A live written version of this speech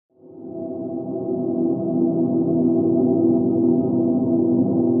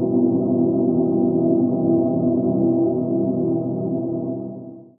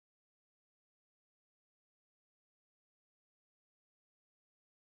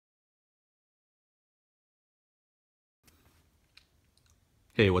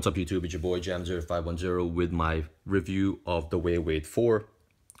Hey, what's up YouTube? It's your boy Jam0510 with my review of the Wade 4.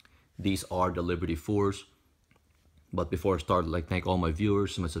 These are the Liberty 4s. But before I start, I'd like to thank all my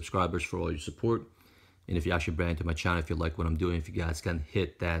viewers and my subscribers for all your support. And if you actually brand to my channel, if you like what I'm doing, if you guys can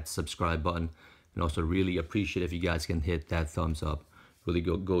hit that subscribe button. And also really appreciate if you guys can hit that thumbs up. Really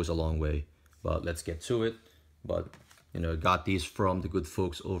goes a long way. But let's get to it. But, got these from the good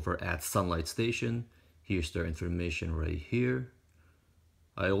folks over at Sunlight Station. Here's their information right here.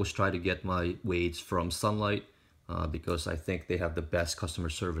 I always try to get my Wades from Sunlight because I think they have the best customer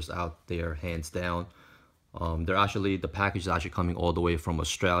service out there, hands down. The package is actually coming all the way from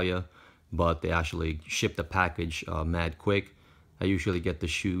Australia, but they actually ship the package mad quick. I usually get the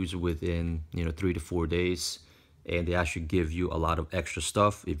shoes within 3 to 4 days, and they actually give you a lot of extra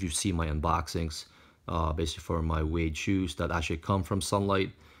stuff. If you see my unboxings, basically for my Wade shoes that actually come from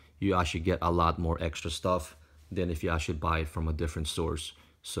Sunlight, you actually get a lot more extra stuff than if you actually buy it from a different source.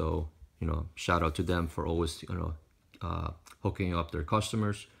 So, shout out to them for always, hooking up their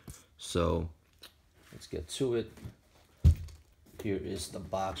customers. So, let's get to it. Here is the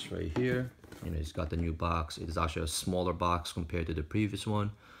box right here. It's got the new box. It is actually a smaller box compared to the previous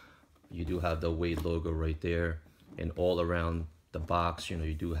one. You do have the Wade logo right there. And all around the box,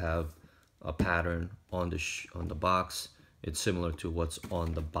 you do have a pattern on the box. It's similar to what's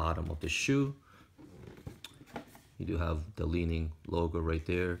on the bottom of the shoe. You do have the Li-Ning logo right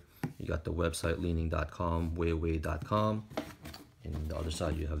there. You got the website Li-Ning.com, Wade.com. And on the other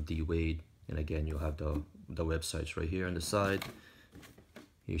side you have D-Wade. And again, you'll have the websites right here on the side.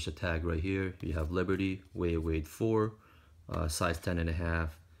 Here's a tag right here. You have Liberty, Wade 4, size 10.5.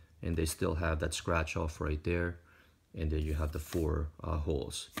 And they still have that scratch off right there. And then you have the 4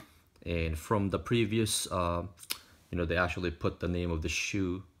 holes. And from the previous, they actually put the name of the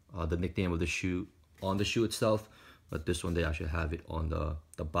shoe, the nickname of the shoe on the shoe itself. But this one, they actually have it on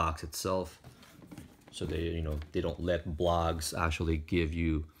the box itself. So they don't let blogs actually give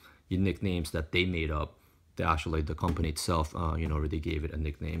you your nicknames that they made up. They actually, the company itself, already gave it a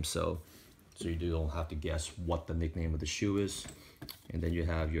nickname. So you don't have to guess what the nickname of the shoe is. And then you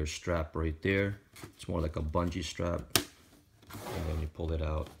have your strap right there. It's more like a bungee strap. And then you pull it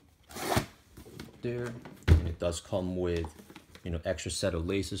out there. And it does come with, extra set of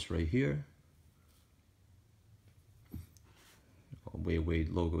laces right here. Wade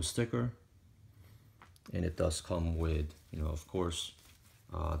logo sticker, and it does come with of course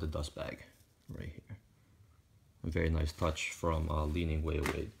the dust bag right here. A very nice touch from Li-Ning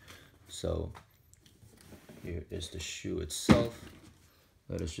Wade. So here is the shoe itself.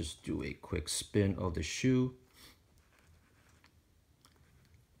 Let us just do a quick spin of the shoe.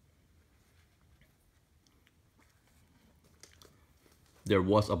 There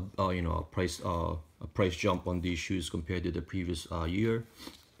was a price jump on these shoes compared to the previous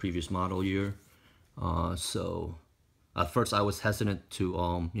model year. So at first I was hesitant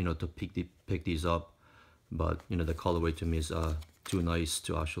to to pick these up, but the colorway to me is too nice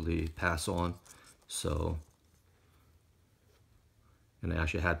to actually pass on. So, and I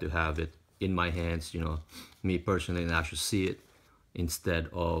actually had to have it in my hands, me personally, and actually see it instead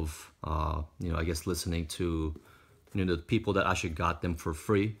of I guess listening to the people that actually got them for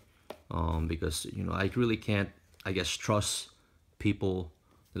free, because I really can't, I guess, trust people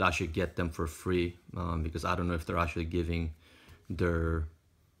that actually get them for free, because I don't know if they're actually giving their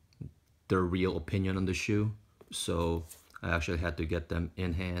real opinion on the shoe. So I actually had to get them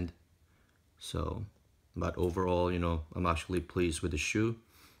in hand. So, but overall, I'm actually pleased with the shoe.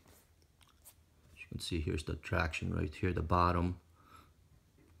 As you can see, here's the traction right here, the bottom.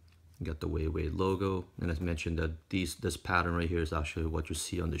 You got the Wade logo, and as mentioned, that this pattern right here is actually what you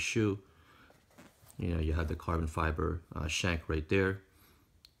see on the shoe. You have the carbon fiber shank right there,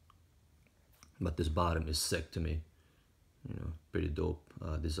 but this bottom is sick to me. Pretty dope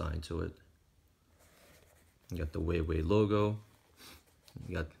design to it. You got the Wade logo.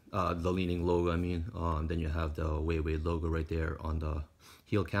 You got the Li-Ning logo. I mean, then you have the Wade logo right there on the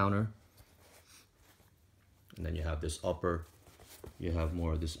heel counter, and then you have this upper. You have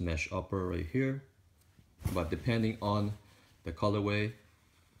more of this mesh upper right here, but depending on the colorway,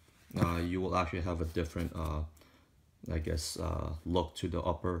 you will actually have a different, I guess, look to the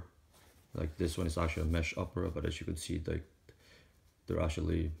upper. Like this one is actually a mesh upper, but as you can see, they're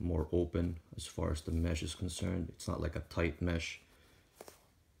actually more open as far as the mesh is concerned. It's not like a tight mesh.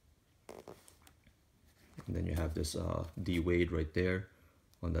 And then you have this D-Wade right there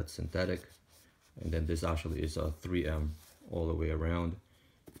on that synthetic, and then this actually is a 3M all the way around,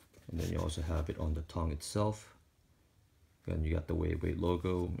 and then you also have it on the tongue itself. Then you got the Wade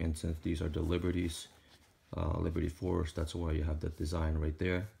logo, and since these are the Liberties, Liberty Force. That's why you have that design right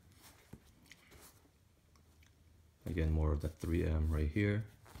there. Again, more of the 3M right here.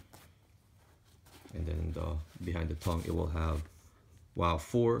 And then behind the tongue, it will have WOW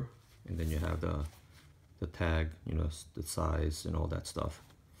 4. And then you have the tag, you know, the size and all that stuff.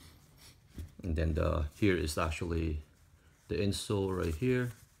 And then here is actually the insole right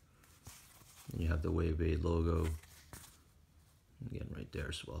here. And you have the Wave logo. Again, right there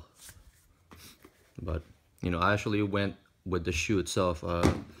as well. But, you know, I actually went with the shoe itself.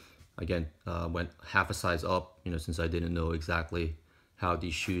 Again, went half a size up, you know, since I didn't know exactly how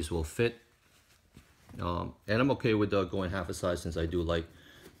these shoes will fit. And I'm okay with going half a size, since I do like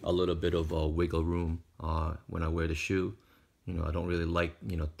a little bit of wiggle room when I wear the shoe. You know, I don't really like,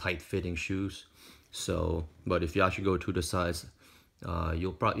 you know, tight fitting shoes. So, but if you actually go to the size,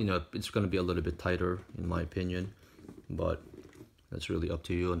 you'll probably, you know, it's going to be a little bit tighter in my opinion, but that's really up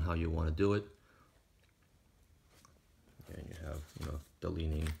to you and how you want to do it. And you have, you know, the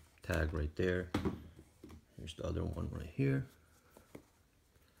Li-Ning tag right there. Here's the other one right here.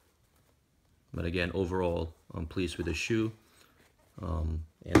 But again, overall, I'm pleased with the shoe. And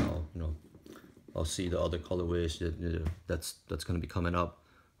I'll see the other colorways that's going to be coming up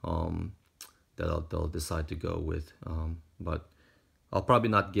that they'll decide to go with. But I'll probably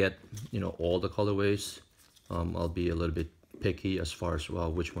not get, you know, all the colorways. I'll be a little bit picky as far as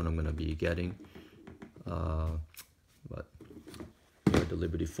which one I'm going to be getting. But here are the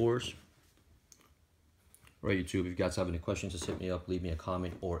Liberty Force. Right, YouTube, if you guys have any questions, just hit me up, leave me a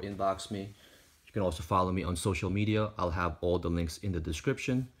comment, or inbox me. You can also follow me on social media. I'll have all the links in the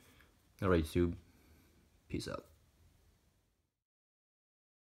description. All right, YouTube, peace out.